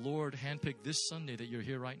great that the Lord handpicked this Sunday that you're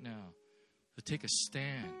here right now to take a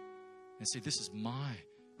stand and say, this is my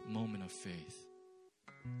moment of faith.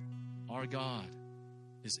 Our God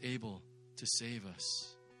is able to save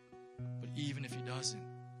us. But even if he doesn't,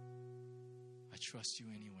 I trust you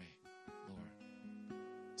anyway, Lord.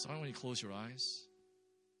 So I don't want you to close your eyes.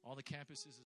 All the campuses